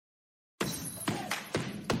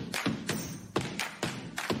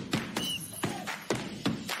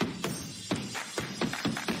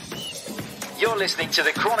You're listening to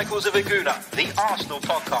the Chronicles of Aguna, the Arsenal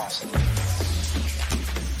podcast.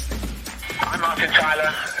 I'm Martin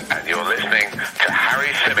Tyler, and you're listening to Harry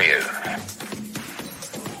Symeou.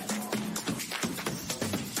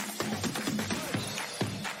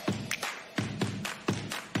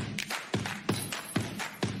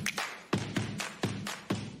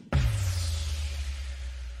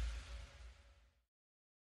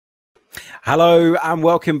 Hello and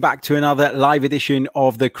welcome back to another live edition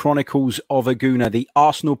of the Chronicles of Aguna, the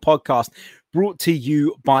Arsenal podcast, brought to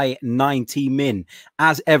you by 90 Min.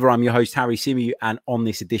 As ever, I'm your host, Harry Symeou, and on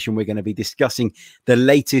this edition, we're going to be discussing the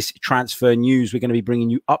latest transfer news. We're going to be bringing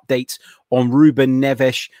you updates on Ruben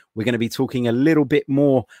Neves. We're going to be talking a little bit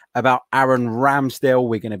more about Aaron Ramsdale.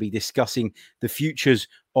 We're going to be discussing the futures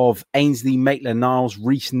of Ainsley Maitland-Niles,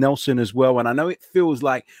 Reece Nelson as well. And I know it feels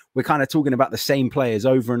like we're kind of talking about the same players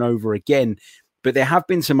over and over again, but there have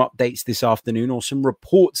been some updates this afternoon, or some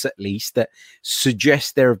reports at least, that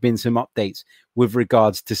suggest there have been some updates with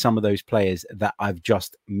regards to some of those players that I've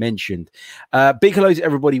just mentioned. Big hello to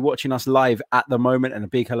everybody watching us live at the moment, and a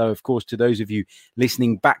big hello, of course, to those of you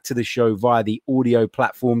listening back to the show via the audio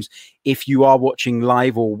platforms. If you are watching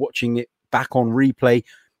live or watching it back on replay,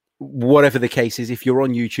 whatever the case is, if you're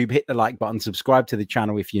on YouTube, hit the like button, subscribe to the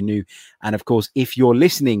channel if you're new. And of course, if you're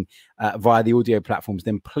listening via the audio platforms,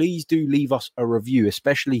 then please do leave us a review,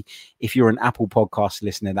 especially if you're an Apple Podcast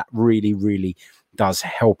listener. That really, really does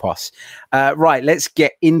help us. Right, let's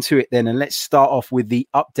get into it then. And let's start off with the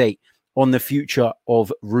update on the future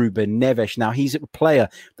of Ruben Neves. Now, he's a player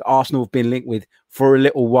that Arsenal have been linked with for a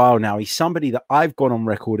little while now. He's somebody that I've gone on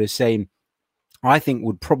record as saying I think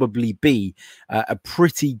would probably be a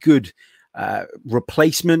pretty good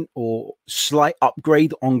replacement or slight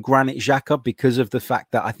upgrade on Granit Xhaka, because of the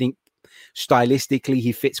fact that I think stylistically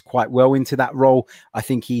he fits quite well into that role. I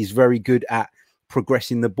think he's very good at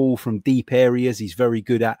progressing the ball from deep areas. He's very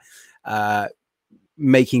good at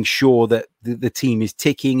making sure that the team is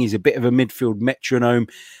ticking. He's a bit of a midfield metronome.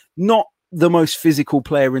 Not the most physical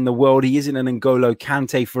player in the world. He isn't an N'Golo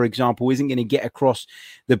Kante, for example, isn't going to get across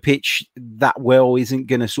the pitch that well, isn't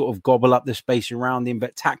going to sort of gobble up the space around him.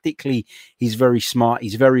 But tactically, he's very smart.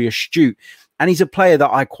 He's very astute. And he's a player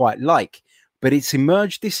that I quite like. But it's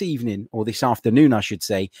emerged this evening, or this afternoon, I should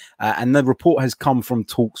say, and the report has come from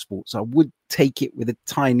TalkSport. So I would take it with a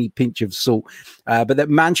tiny pinch of salt. But that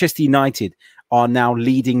Manchester United are now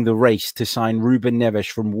leading the race to sign Ruben Neves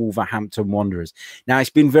from Wolverhampton Wanderers. Now, it's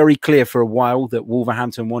been very clear for a while that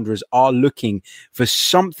Wolverhampton Wanderers are looking for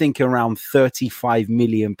something around £35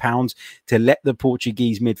 million to let the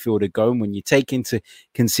Portuguese midfielder go. And when you take into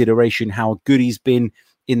consideration how good he's been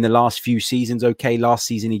in the last few seasons. Okay, last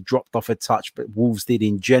season he dropped off a touch, but Wolves did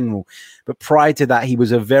in general. But prior to that, he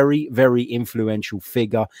was a very, very influential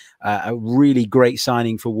figure. A really great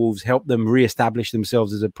signing for Wolves, helped them re-establish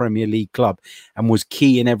themselves as a Premier League club and was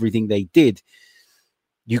key in everything they did.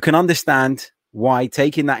 You can understand why,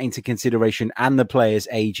 taking that into consideration and the player's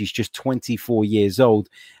age, he's just 24 years old,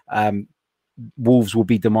 Wolves will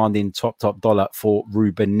be demanding top dollar for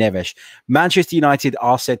Ruben Neves. Manchester United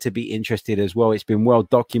are said to be interested as well. It's been well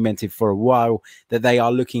documented for a while that they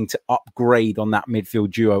are looking to upgrade on that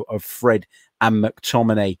midfield duo of Fred and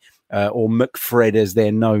McTominay, or McFred as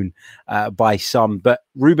they're known by some. But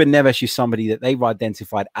Ruben Neves is somebody that they've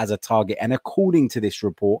identified as a target. And according to this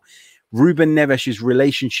report, Ruben Neves'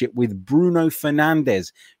 relationship with Bruno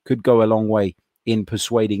Fernandes could go a long way in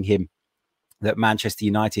persuading him that Manchester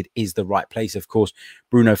United is the right place. Of course,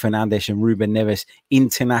 Bruno Fernandes and Ruben Neves,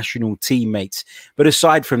 international teammates. But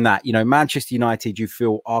aside from that, you know, Manchester United, you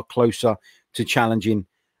feel, are closer to challenging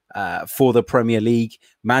for the Premier League.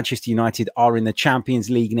 Manchester United are in the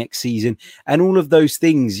Champions League next season. And all of those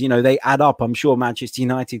things, you know, they add up. I'm sure Manchester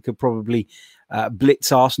United could probably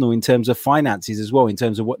blitz Arsenal in terms of finances as well, in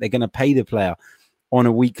terms of what they're going to pay the player on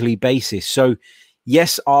a weekly basis. So,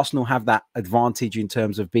 yes, Arsenal have that advantage in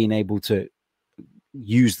terms of being able to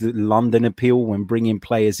use the London appeal when bringing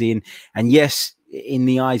players in. And yes, in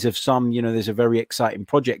the eyes of some, you know, there's a very exciting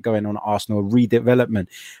project going on at Arsenal, redevelopment.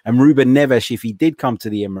 And Ruben Neves, if he did come to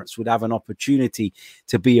the Emirates, would have an opportunity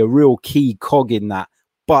to be a real key cog in that.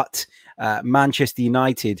 But Manchester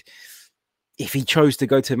United, if he chose to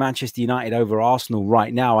go to Manchester United over Arsenal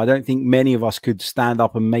right now, I don't think many of us could stand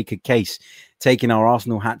up and make a case, taking our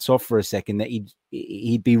Arsenal hats off for a second, that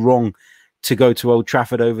he'd be wrong to go to Old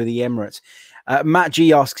Trafford over the Emirates. Matt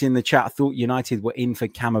G asks in the chat, I thought United were in for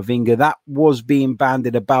Camavinga. That was being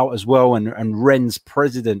bandied about as well. And Rennes'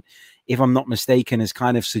 president, if I'm not mistaken, has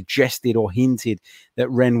kind of suggested or hinted that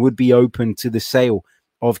Rennes would be open to the sale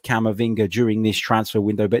of Camavinga during this transfer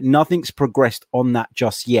window, but nothing's progressed on that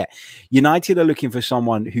just yet. United are looking for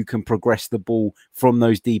someone who can progress the ball from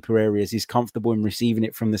those deeper areas, is comfortable in receiving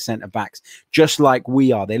it from the centre-backs, just like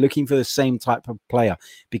we are. They're looking for the same type of player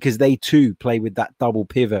because they too play with that double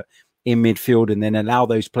pivot in midfield and then allow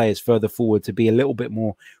those players further forward to be a little bit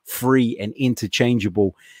more free and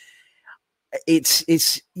interchangeable. It's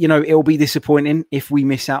it'll be disappointing if we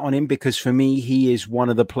miss out on him, because for me, he is one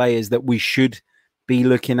of the players that we should be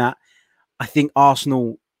looking at. I think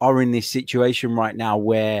Arsenal are in this situation right now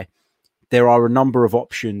where there are a number of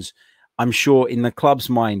options. I'm sure in the club's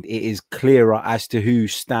mind, it is clearer as to who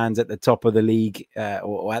stands at the top of the league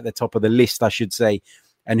or at the top of the list, I should say,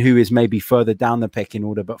 and who is maybe further down the pecking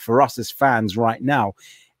order. But for us as fans right now,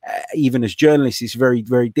 even as journalists, it's very,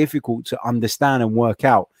 very difficult to understand and work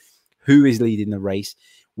out who is leading the race,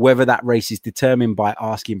 whether that race is determined by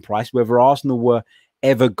asking price, whether Arsenal were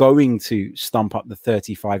ever going to stump up the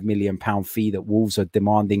 £35 million fee that Wolves are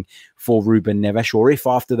demanding for Ruben Neves, or if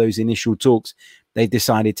after those initial talks, they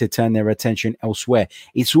decided to turn their attention elsewhere.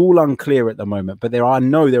 It's all unclear at the moment, but there are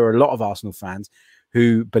a lot of Arsenal fans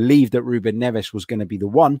who believe that Ruben Neves was going to be the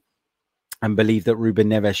one and believe that Ruben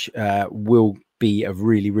Neves will be a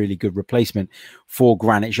really, really good replacement for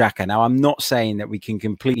Granit Xhaka. Now, I'm not saying that we can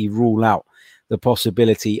completely rule out the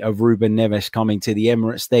possibility of Ruben Neves coming to the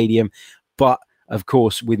Emirates Stadium, but of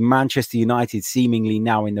course, with Manchester United seemingly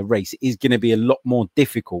now in the race, it is going to be a lot more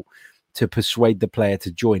difficult to persuade the player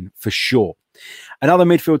to join for sure. Another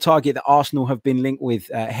midfield target that Arsenal have been linked with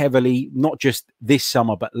heavily, not just this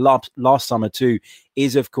summer, but last summer too,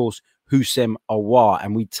 is of course Houssem Aouar,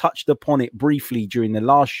 and we touched upon it briefly during the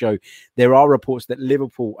last show. There are reports that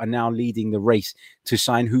Liverpool are now leading the race to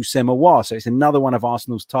sign Houssem Aouar, so it's another one of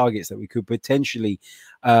Arsenal's targets that we could potentially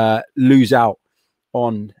lose out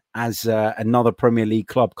on as another Premier League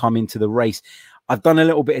club come into the race. I've done a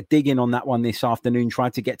little bit of digging on that one this afternoon,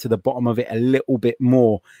 trying to get to the bottom of it a little bit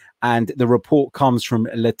more, and the report comes from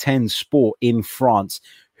Le Ten Sport in France,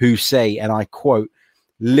 who say, and I quote,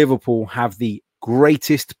 Liverpool have the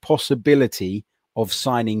greatest possibility of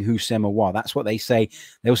signing Houssem Aouar. That's what they say.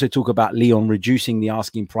 They also talk about Lyon reducing the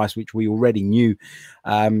asking price, which we already knew.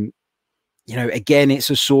 Again, it's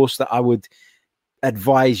a source that I would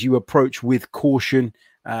advise you approach with caution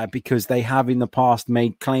because they have in the past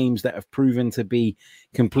made claims that have proven to be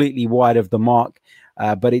completely wide of the mark.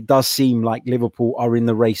 But it does seem like Liverpool are in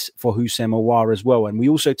the race for Houssem Aouar as well. And we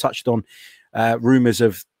also touched on rumours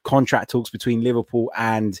of contract talks between Liverpool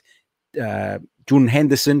and Jordan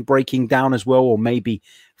Henderson breaking down as well, or maybe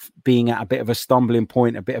being at a bit of a stumbling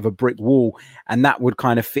point, a bit of a brick wall. And that would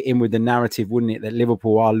kind of fit in with the narrative, wouldn't it, that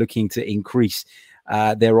Liverpool are looking to increase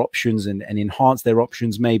their options and enhance their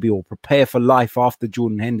options maybe, or prepare for life after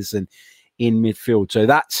Jordan Henderson in midfield. So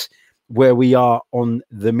that's where we are on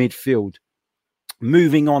the midfield.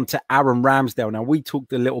 Moving on to Aaron Ramsdale. Now, we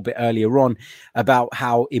talked a little bit earlier on about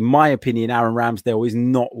how, in my opinion, Aaron Ramsdale is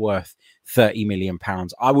not worth £30 million.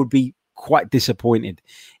 I would be quite disappointed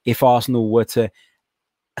if Arsenal were to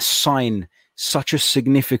assign such a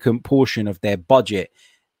significant portion of their budget.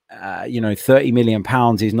 £30 million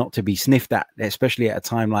is not to be sniffed at, especially at a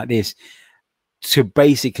time like this, to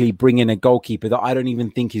basically bring in a goalkeeper that I don't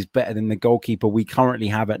even think is better than the goalkeeper we currently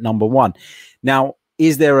have at number one. Now,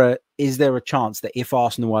 is there a chance that if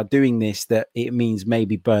Arsenal are doing this, that it means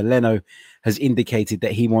maybe Bernd Leno has indicated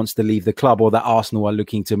that he wants to leave the club, or that Arsenal are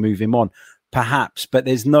looking to move him on? Perhaps, but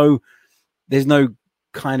there's no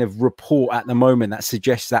kind of report at the moment that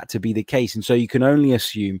suggests that to be the case. And so you can only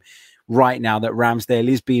assume right now that Ramsdale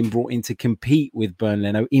is being brought in to compete with Bernd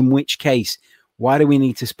Leno, in which case, why do we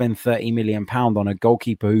need to spend £30 million on a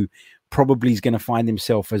goalkeeper who probably is going to find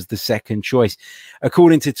himself as the second choice?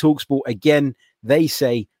 According to TalkSport, again, they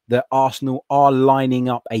say that Arsenal are lining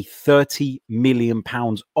up a £30 million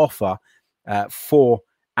offer for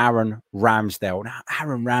Aaron Ramsdale. Now,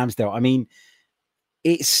 Aaron Ramsdale, I mean,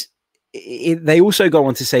 they also go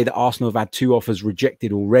on to say that Arsenal have had 2 offers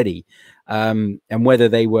rejected already, and whether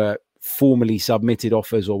they were formally submitted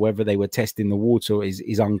offers or whether they were testing the water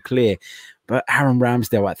is unclear. But Aaron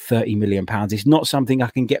Ramsdale at £30 million is not something I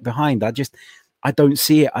can get behind. I don't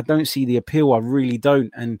see it. I don't see the appeal. I really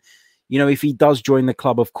don't. And if he does join the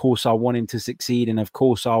club, of course, I want him to succeed. And of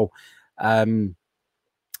course, I'll back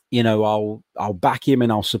him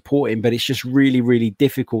and I'll support him. But it's just really, really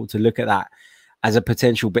difficult to look at that as a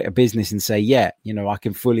potential bit of business and say, yeah, I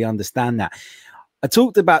can fully understand that. I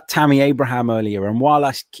talked about Tammy Abraham earlier, and while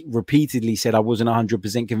I repeatedly said I wasn't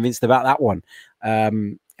 100% convinced about that one,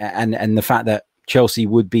 and the fact that Chelsea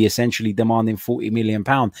would be essentially demanding £40 million,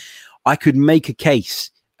 I could make a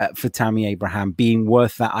case for Tammy Abraham being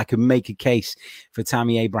worth that. I could make a case for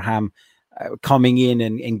Tammy Abraham coming in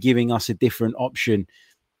and giving us a different option,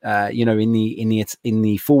 in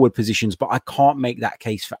the forward positions, but I can't make that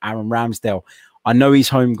case for Aaron Ramsdale. I know he's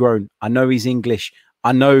homegrown. I know he's English.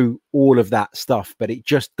 I know all of that stuff, but it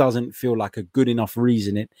just doesn't feel like a good enough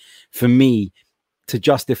reason for me to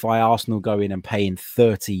justify Arsenal going and paying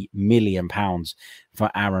 £30 million for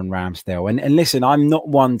Aaron Ramsdale. And listen, I'm not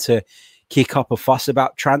one to kick up a fuss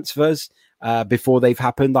about transfers before they've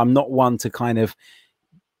happened. I'm not one to kind of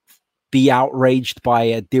be outraged by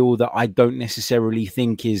a deal that I don't necessarily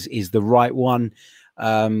think is the right one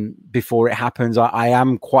before it happens. I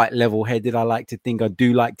am quite level-headed. I like to think I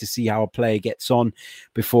do like to see how a player gets on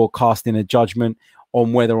before casting a judgment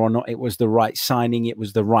on whether or not it was the right signing, it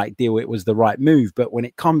was the right deal, it was the right move. But when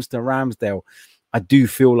it comes to Ramsdale, I do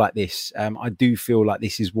feel like this. I do feel like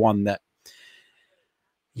this is one that,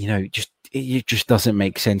 it just doesn't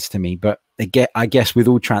make sense to me. But again, I guess with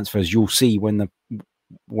all transfers, you'll see when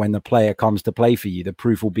the player comes to play for you, the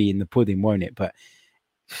proof will be in the pudding, won't it? But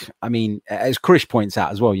I mean, as Chris points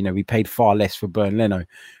out as well, we paid far less for Bernd Leno,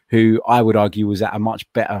 who I would argue was at a much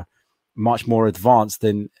better, much more advanced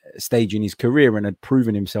stage in his career and had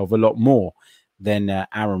proven himself a lot more than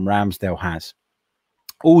Aaron Ramsdale has.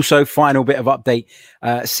 Also, final bit of update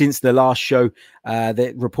since the last show,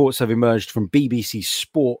 the reports have emerged from BBC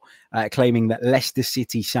Sport claiming that Leicester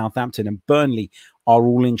City, Southampton and Burnley are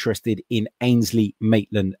all interested in Ainsley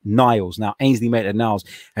Maitland-Niles. Now, Ainsley Maitland-Niles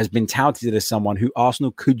has been touted as someone who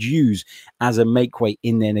Arsenal could use as a makeweight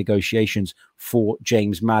in their negotiations for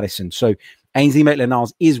James Maddison. So Ainsley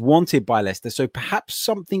Maitland-Niles is wanted by Leicester, so perhaps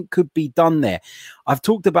something could be done there. I've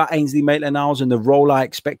talked about Ainsley Maitland-Niles and the role I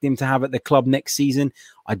expect him to have at the club next season.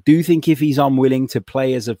 I do think if he's unwilling to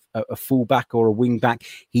play as a fullback or a wing-back,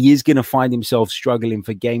 he is going to find himself struggling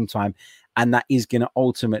for game time, and that is going to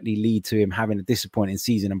ultimately lead to him having a disappointing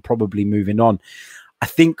season and probably moving on. I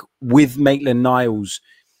think with Maitland-Niles,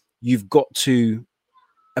 you've got to,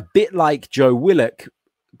 a bit like Joe Willock,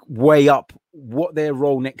 weigh up what their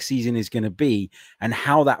role next season is going to be and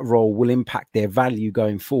how that role will impact their value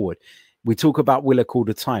going forward. We talk about Willock all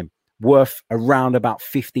the time, worth around about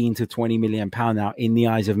 15 to 20 million pound now in the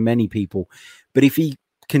eyes of many people. But if he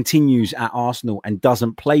continues at Arsenal and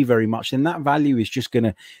doesn't play very much, then that value is just going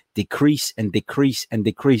to decrease and decrease and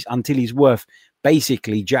decrease until he's worth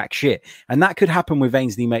basically jack shit. And that could happen with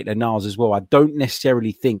Ainsley Maitland-Niles as well. I don't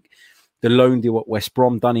necessarily think the loan deal at West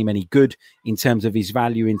Brom done him any good in terms of his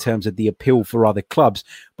value, in terms of the appeal for other clubs.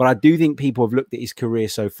 But I do think people have looked at his career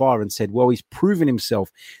so far and said, well, he's proven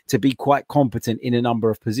himself to be quite competent in a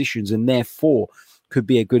number of positions and therefore could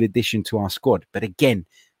be a good addition to our squad. But again,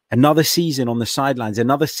 another season on the sidelines,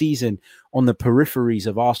 another season on the peripheries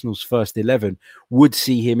of Arsenal's first 11 would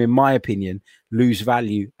see him, in my opinion, lose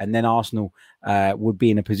value. And then Arsenal would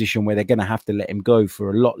be in a position where they're going to have to let him go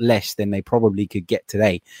for a lot less than they probably could get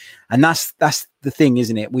today. And that's the thing,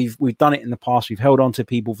 isn't it? We've done it in the past. We've held on to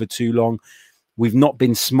people for too long. We've not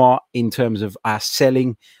been smart in terms of our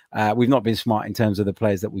selling. We've not been smart in terms of the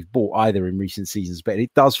players that we've bought either in recent seasons. But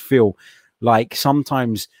it does feel like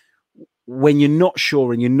sometimes when you're not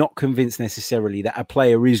sure and you're not convinced necessarily that a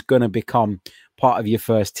player is going to become part of your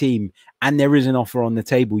first team and there is an offer on the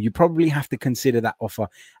table, you probably have to consider that offer.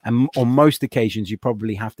 And on most occasions, you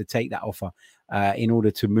probably have to take that offer in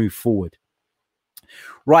order to move forward.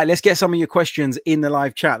 Right, let's get some of your questions in the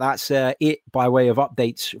live chat. That's it by way of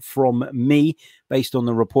updates from me based on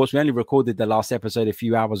the reports. We only recorded the last episode a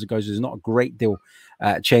few hours ago, so there's not a great deal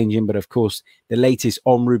changing. But of course, the latest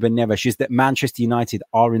on Ruben Neves is that Manchester United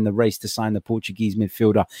are in the race to sign the Portuguese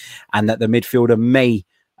midfielder and that the midfielder may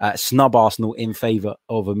snub Arsenal in favour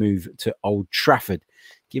of a move to Old Trafford.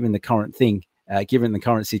 Given the current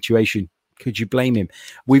situation, could you blame him?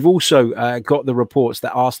 We've also got the reports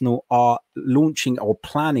that Arsenal are launching or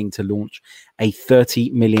planning to launch a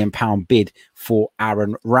 £30 million bid for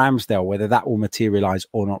Aaron Ramsdale. Whether that will materialise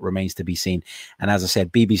or not remains to be seen. And as I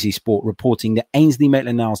said, BBC Sport reporting that Ainsley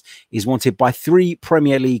Maitland-Niles is wanted by 3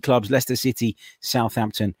 Premier League clubs, Leicester City,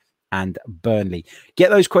 Southampton and Burnley. Get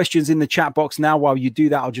those questions in the chat box now. While you do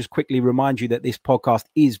that, I'll just quickly remind you that this podcast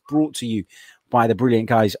is brought to you by the brilliant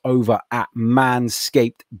guys over at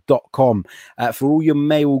manscaped.com. For all your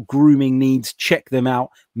male grooming needs, check them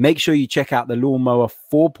out. Make sure you check out the Lawnmower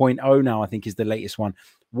 4.0 now, I think is the latest one.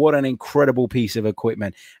 What an incredible piece of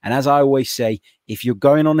equipment. And as I always say, if you're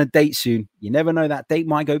going on a date soon, you never know, that date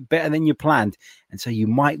might go better than you planned. And so you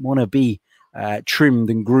might want to be trimmed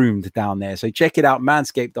and groomed down there. So check it out,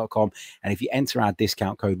 manscaped.com. And if you enter our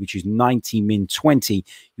discount code, which is 90min20,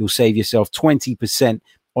 you'll save yourself 20%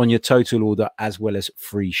 on your total order, as well as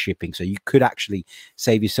free shipping. So you could actually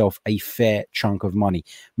save yourself a fair chunk of money.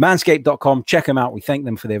 Manscaped.com, check them out. We thank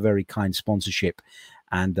them for their very kind sponsorship.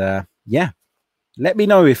 And let me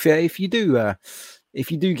know if you do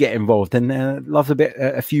get involved, and love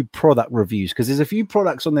a few product reviews, because there's a few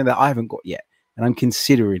products on there that I haven't got yet and I'm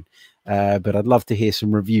considering. But I'd love to hear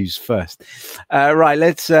some reviews first. Right,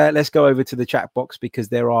 let's go over to the chat box, because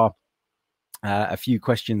there are a few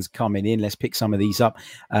questions coming in. Let's pick some of these up.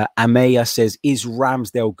 Amaya says, is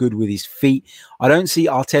Ramsdale good with his feet? I don't see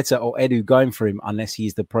Arteta or Edu going for him unless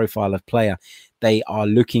he's the profile of player they are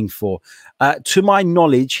looking for. To my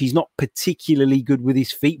knowledge, he's not particularly good with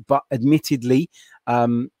his feet, but admittedly,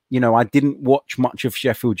 I didn't watch much of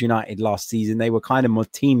Sheffield United last season. They were kind of my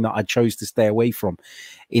team that I chose to stay away from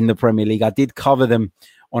in the Premier League. I did cover them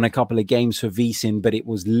on a couple of games for VSIN, but it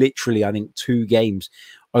was literally, I think, 2 games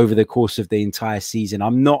over the course of the entire season.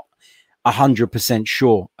 I'm not 100%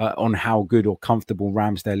 sure on how good or comfortable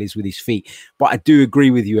Ramsdale is with his feet, but I do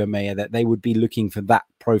agree with you, Amaya, that they would be looking for that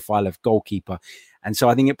profile of goalkeeper. And so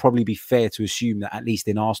I think it'd probably be fair to assume that, at least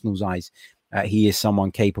in Arsenal's eyes, he is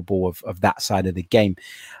someone capable of that side of the game.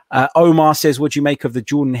 Omar says, what do you make of the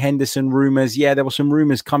Jordan Henderson rumours? Yeah, there were some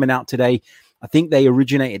rumours coming out today. I think they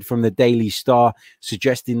originated from the Daily Star,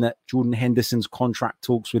 suggesting that Jordan Henderson's contract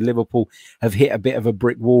talks with Liverpool have hit a bit of a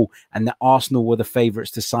brick wall, and that Arsenal were the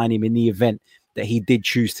favourites to sign him in the event that he did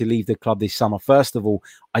choose to leave the club this summer. First of all,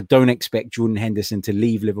 I don't expect Jordan Henderson to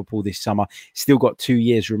leave Liverpool this summer. Still got 2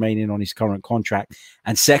 years remaining on his current contract.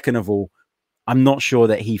 And second of all, I'm not sure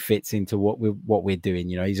that he fits into what we're doing.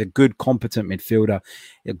 He's a good, competent midfielder,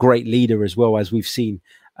 a great leader as well, as we've seen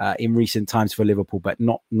in recent times for Liverpool, but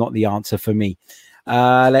not the answer for me.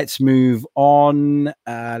 Let's move on.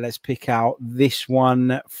 Let's pick out this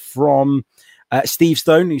one from Steve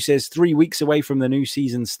Stone, who says, 3 weeks away from the new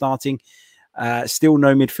season starting. Still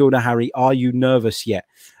no midfielder, Harry. Are you nervous yet?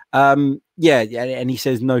 Yeah, and he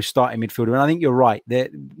says no starting midfielder. And I think you're right.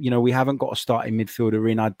 We haven't got a starting midfielder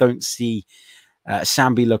in. I don't see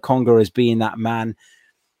Sambi Lokonga as being that man.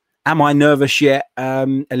 Am I nervous yet? A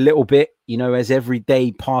little bit, as every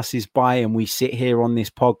day passes by and we sit here on this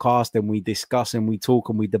podcast and we discuss and we talk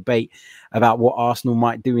and we debate about what Arsenal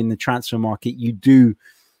might do in the transfer market, you do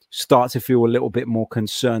start to feel a little bit more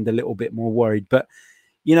concerned, a little bit more worried. But,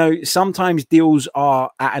 sometimes deals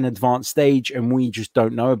are at an advanced stage and we just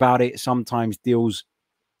don't know about it. Sometimes deals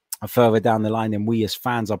are further down the line than we as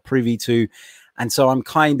fans are privy to. And so I'm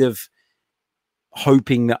kind of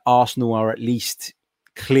hoping that Arsenal are at least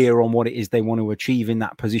clear on what it is they want to achieve in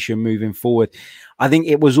that position moving forward. I think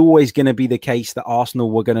it was always going to be the case that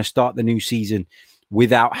Arsenal were going to start the new season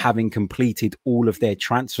without having completed all of their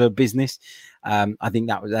transfer business. I think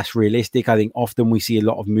that's realistic. I think often we see a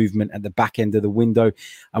lot of movement at the back end of the window.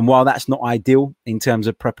 And while that's not ideal in terms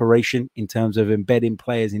of preparation, in terms of embedding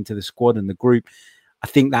players into the squad and the group, I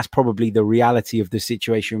think that's probably the reality of the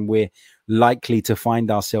situation we're likely to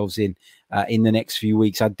find ourselves in the next few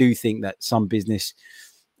weeks. I do think that some business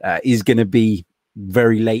is going to be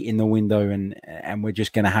very late in the window, and we're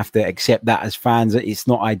just going to have to accept that as fans. It's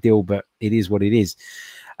not ideal, but it is what it is.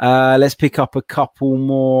 Let's pick up a couple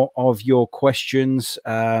more of your questions.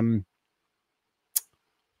 What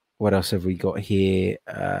else have we got here?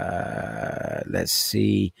 Let's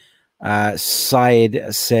see. Syed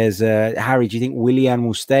says, Harry, do you think Willian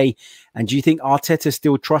will stay? And do you think Arteta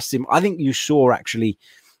still trusts him? I think you saw, actually,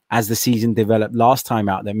 as the season developed last time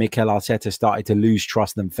out, that Mikel Arteta started to lose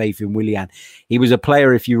trust and faith in Willian. He was a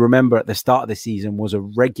player, if you remember, at the start of the season, was a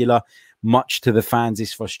regular, much to the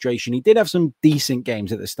fans' frustration. He did have some decent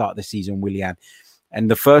games at the start of the season, Willian.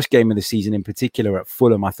 And the first game of the season in particular at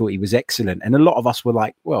Fulham, I thought he was excellent. And a lot of us were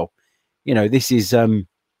like, well, this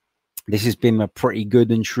has been a pretty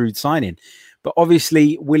good and shrewd signing. But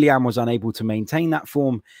obviously, Willian was unable to maintain that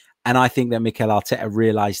form. And I think that Mikel Arteta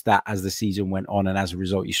realised that as the season went on. And as a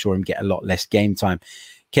result, you saw him get a lot less game time.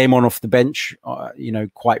 Came on off the bench,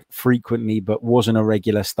 quite frequently, but wasn't a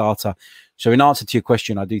regular starter. So in answer to your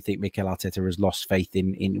question, I do think Mikel Arteta has lost faith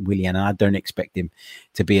in Willian. And I don't expect him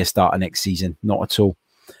to be a starter next season. Not at all.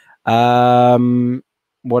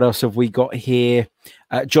 What else have we got here?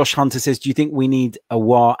 Josh Hunter says, do you think we need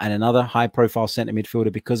Aouar and another high-profile centre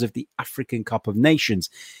midfielder because of the African Cup of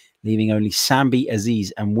Nations, leaving only Sambi,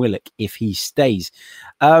 Aziz and Willock if he stays?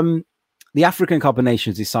 The African Cup of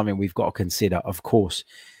Nations is something we've got to consider, of course.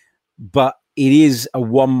 But it is a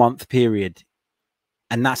 1 month period.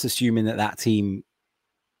 And that's assuming that team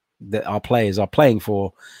that our players are playing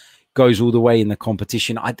for goes all the way in the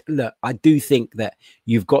competition. I do think that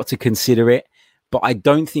you've got to consider it. But I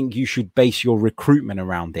don't think you should base your recruitment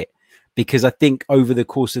around it, because I think over the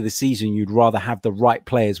course of the season, you'd rather have the right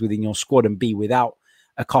players within your squad and be without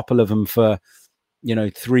a couple of them for,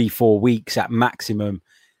 3-4 weeks at maximum,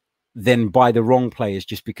 than buy the wrong players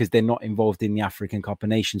just because they're not involved in the African Cup of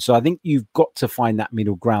Nations. So I think you've got to find that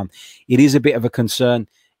middle ground. It is a bit of a concern.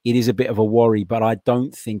 It is a bit of a worry, but I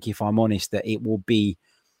don't think, if I'm honest, that it will be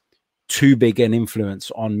too big an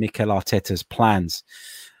influence on Mikel Arteta's plans.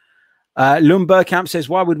 Lund Burkamp says,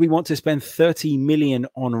 why would we want to spend 30 million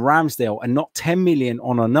on Ramsdale and not 10 million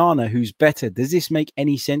on Onana, who's better? Does this make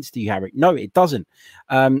any sense to you, Harry? No, it doesn't.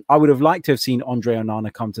 I would have liked to have seen Andre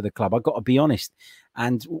Onana come to the club. I've got to be honest.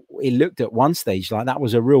 And it looked at one stage like that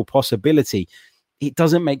was a real possibility. It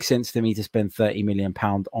doesn't make sense to me to spend 30 million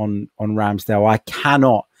pounds on Ramsdale. I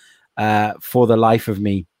cannot, for the life of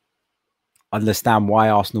me, understand why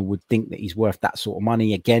Arsenal would think that he's worth that sort of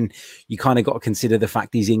money. Again, you kind of got to consider the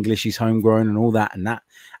fact he's English, he's homegrown and all that, and that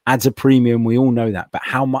adds a premium. We all know that. But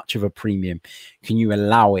how much of a premium can you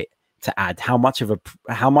allow it to add? How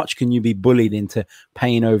much can you be bullied into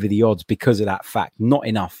paying over the odds because of that fact? Not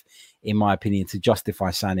enough, in my opinion, to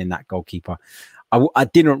justify signing that goalkeeper. I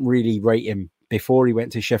didn't really rate him before he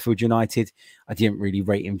went to Sheffield United. I didn't really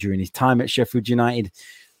rate him during his time at Sheffield United.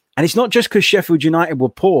 And it's not just because Sheffield United were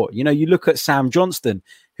poor. You look at Sam Johnston,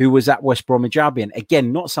 who was at West Bromwich Albion.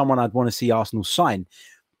 Again, not someone I'd want to see Arsenal sign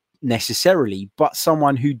necessarily, but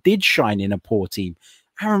someone who did shine in a poor team.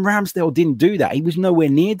 Aaron Ramsdale didn't do that. He was nowhere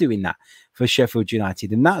near doing that for Sheffield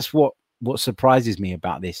United. And that's what surprises me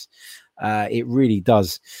about this. It really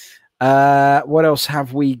does. What else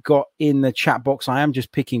have we got in the chat box? I am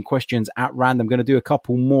just picking questions at random. I'm going to do a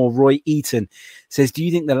couple more. Roy Eaton says, do you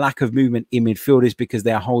think the lack of movement in midfield is because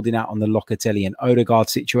they are holding out on the Locatelli and Odegaard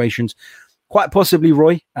situations? Quite possibly,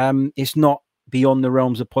 Roy. It's not beyond the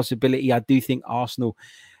realms of possibility. I do think Arsenal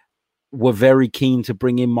were very keen to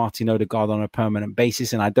bring in Martin Odegaard on a permanent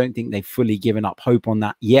basis, and I don't think they've fully given up hope on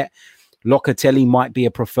that yet. Locatelli might be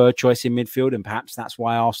a preferred choice in midfield, and perhaps that's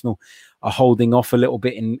why Arsenal are holding off a little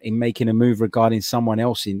bit in making a move regarding someone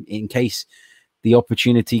else in case the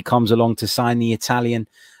opportunity comes along to sign the Italian.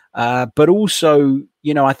 But also,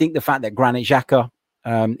 I think the fact that Granit Xhaka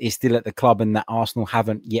is still at the club and that Arsenal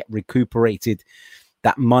haven't yet recuperated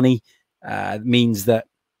that money means that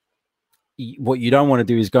what you don't want to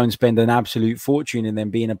do is go and spend an absolute fortune and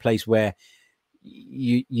then be in a place where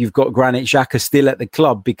you've got Granit Xhaka still at the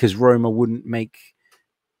club because Roma wouldn't make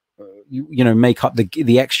up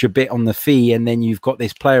the extra bit on the fee, and then you've got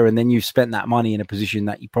this player, and then you've spent that money in a position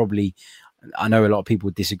that you probably, I know a lot of people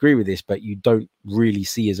disagree with this, but you don't really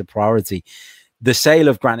see as a priority. The sale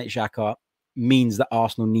of Granit Xhaka means that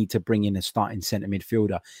Arsenal need to bring in a starting centre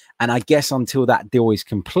midfielder, and I guess until that deal is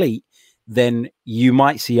complete, then you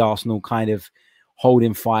might see Arsenal kind of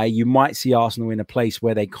holding fire. You might see Arsenal in a place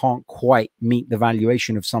where they can't quite meet the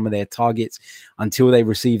valuation of some of their targets until they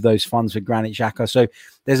receive those funds for Granit Xhaka. So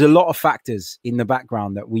there's a lot of factors in the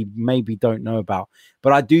background that we maybe don't know about.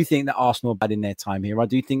 But I do think that Arsenal are bad in their time here. I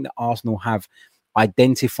do think that Arsenal have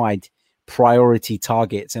identified priority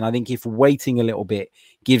targets. And I think if waiting a little bit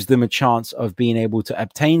gives them a chance of being able to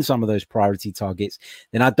obtain some of those priority targets,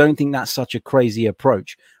 then I don't think that's such a crazy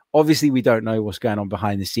approach. Obviously, we don't know what's going on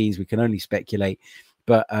behind the scenes. We can only speculate.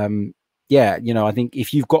 But I think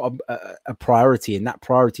if you've got a priority and that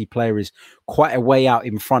priority player is quite a way out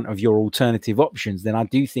in front of your alternative options, then I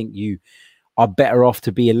do think you are better off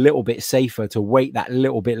to be a little bit safer, to wait that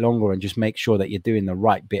little bit longer and just make sure that you're doing the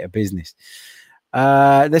right bit of business.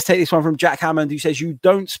 Let's take this one from Jack Hammond, who says, you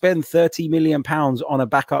don't spend £30 million on a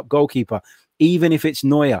backup goalkeeper, even if it's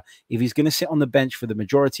Neuer. If he's going to sit on the bench for the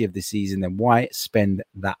majority of the season, then why spend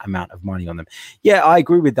that amount of money on them? Yeah, I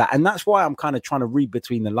agree with that. And that's why I'm kind of trying to read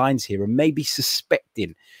between the lines here and maybe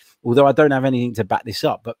suspecting, although I don't have anything to back this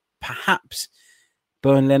up, but perhaps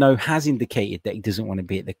Bernd Leno has indicated that he doesn't want to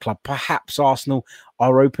be at the club. Perhaps Arsenal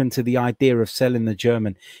are open to the idea of selling the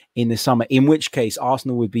German in the summer, in which case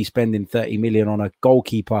Arsenal would be spending 30 million on a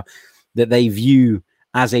goalkeeper that they view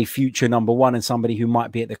as a future number one and somebody who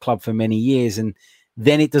might be at the club for many years. And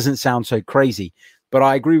then it doesn't sound so crazy. But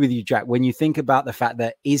I agree with you, Jack. When you think about the fact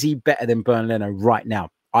that, is he better than Bernd Leno right now?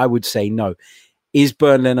 I would say no. Is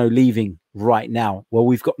Bernd Leno leaving right now? Well,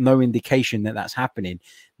 we've got no indication that that's happening.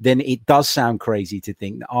 Then it does sound crazy to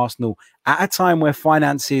think that Arsenal, at a time where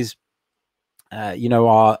finances, are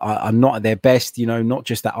not at their best, not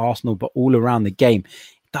just at Arsenal, but all around the game,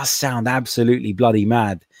 it does sound absolutely bloody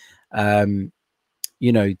mad. To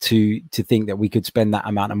think that we could spend that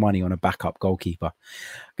amount of money on a backup goalkeeper.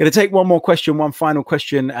 I'm going to take one final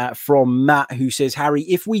question from Matt, who says, Harry,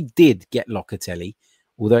 if we did get Locatelli,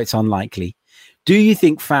 although it's unlikely, do you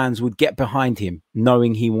think fans would get behind him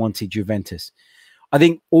knowing he wanted Juventus? I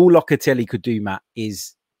think all Locatelli could do, Matt,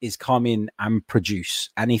 is come in and produce.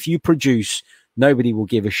 And if you produce, nobody will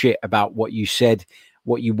give a shit about what you said,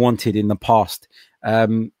 what you wanted in the past.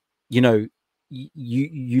 You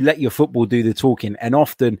let your football do the talking, and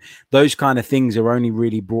often those kind of things are only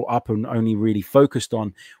really brought up and only really focused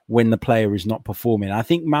on when the player is not performing. I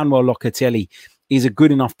think Manuel Locatelli is a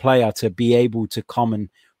good enough player to be able to come and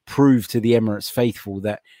prove to the Emirates faithful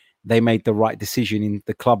that they made the right decision,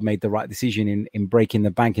 the club made the right decision in breaking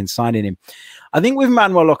the bank and signing him. I think with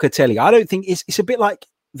Manuel Locatelli, I don't think it's a bit like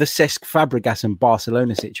the Cesc Fabregas and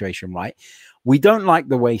Barcelona situation, right? We don't like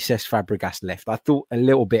the way Cesc Fabregas left. I thought a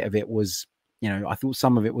little bit of it was, I thought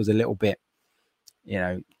some of it was a little bit,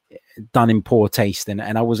 done in poor taste, and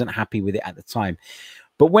I wasn't happy with it at the time.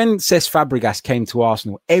 But when Cesc Fabregas came to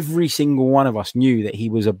Arsenal, every single one of us knew that he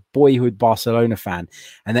was a boyhood Barcelona fan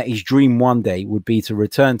and that his dream one day would be to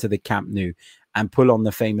return to the Camp Nou and pull on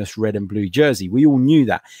the famous red and blue jersey. We all knew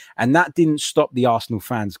that. And that didn't stop the Arsenal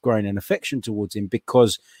fans growing an affection towards him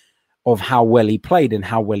because of how well he played and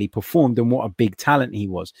how well he performed and what a big talent he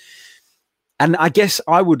was. And I guess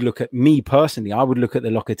I would look at me personally, I would look at the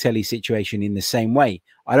Locatelli situation in the same way.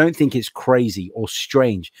 I don't think it's crazy or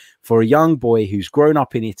strange for a young boy who's grown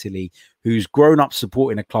up in Italy, who's grown up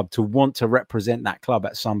supporting a club, to want to represent that club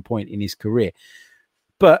at some point in his career.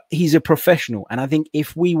 But he's a professional. And I think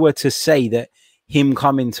if we were to say that him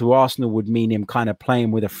coming to Arsenal would mean him kind of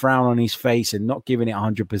playing with a frown on his face and not giving it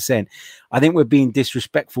 100%, I think we're being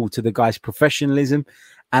disrespectful to the guy's professionalism.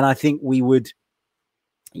 And I think we would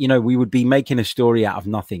be making a story out of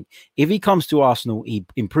nothing. If he comes to Arsenal, he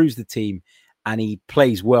improves the team and he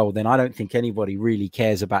plays well, then I don't think anybody really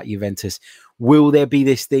cares about Juventus. Will there be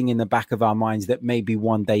this thing in the back of our minds that maybe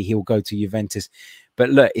one day he'll go to Juventus?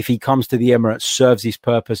 But look, if he comes to the Emirates, serves his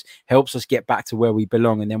purpose, helps us get back to where we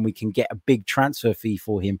belong, and then we can get a big transfer fee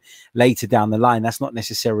for him later down the line, that's not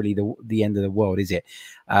necessarily the end of the world, is it?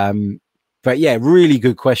 But yeah, really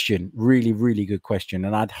good question. Really, really good question.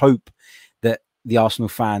 And I'd hope that the Arsenal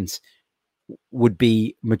fans would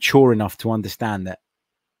be mature enough to understand that,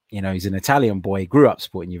 he's an Italian boy, grew up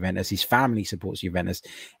supporting Juventus, his family supports Juventus,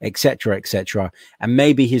 etc., etc. And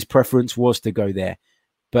maybe his preference was to go there,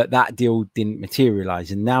 but that deal didn't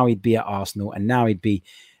materialize. And now he'd be at Arsenal, and now he'd be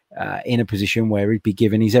in a position where he'd be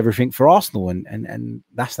given his everything for Arsenal. And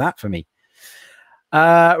that's that for me.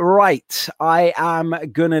 Right. I am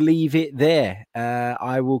going to leave it there.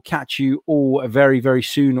 I will catch you all very, very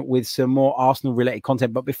soon with some more Arsenal related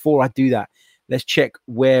content. But before I do that, let's check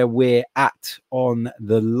where we're at on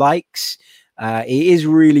the likes. It is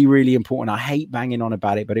really, really important. I hate banging on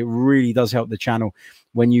about it, but it really does help the channel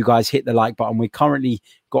when you guys hit the like button. We're currently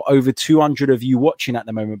got over 200 of you watching at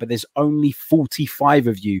the moment, but there's only 45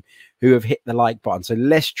 of you who have hit the like button. So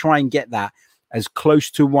let's try and get that as close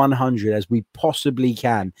to 100 as we possibly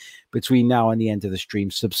can between now and the end of the stream.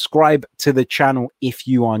 Subscribe to the channel if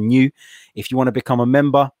you are new. If you want to become a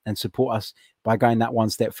member and support us by going that one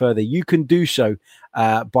step further, you can do so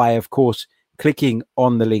by, of course, clicking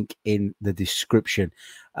on the link in the description.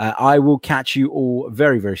 I will catch you all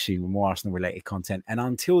very, very soon with more Arsenal related content. And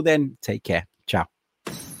until then, take care. Ciao.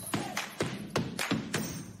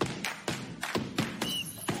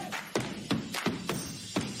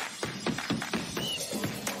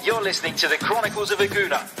 You're listening to the Chronicles of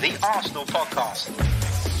Aguna, the Arsenal podcast.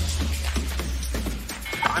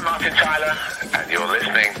 I'm Martin Tyler, and you're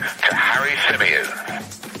listening to Harry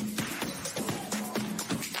Symeou.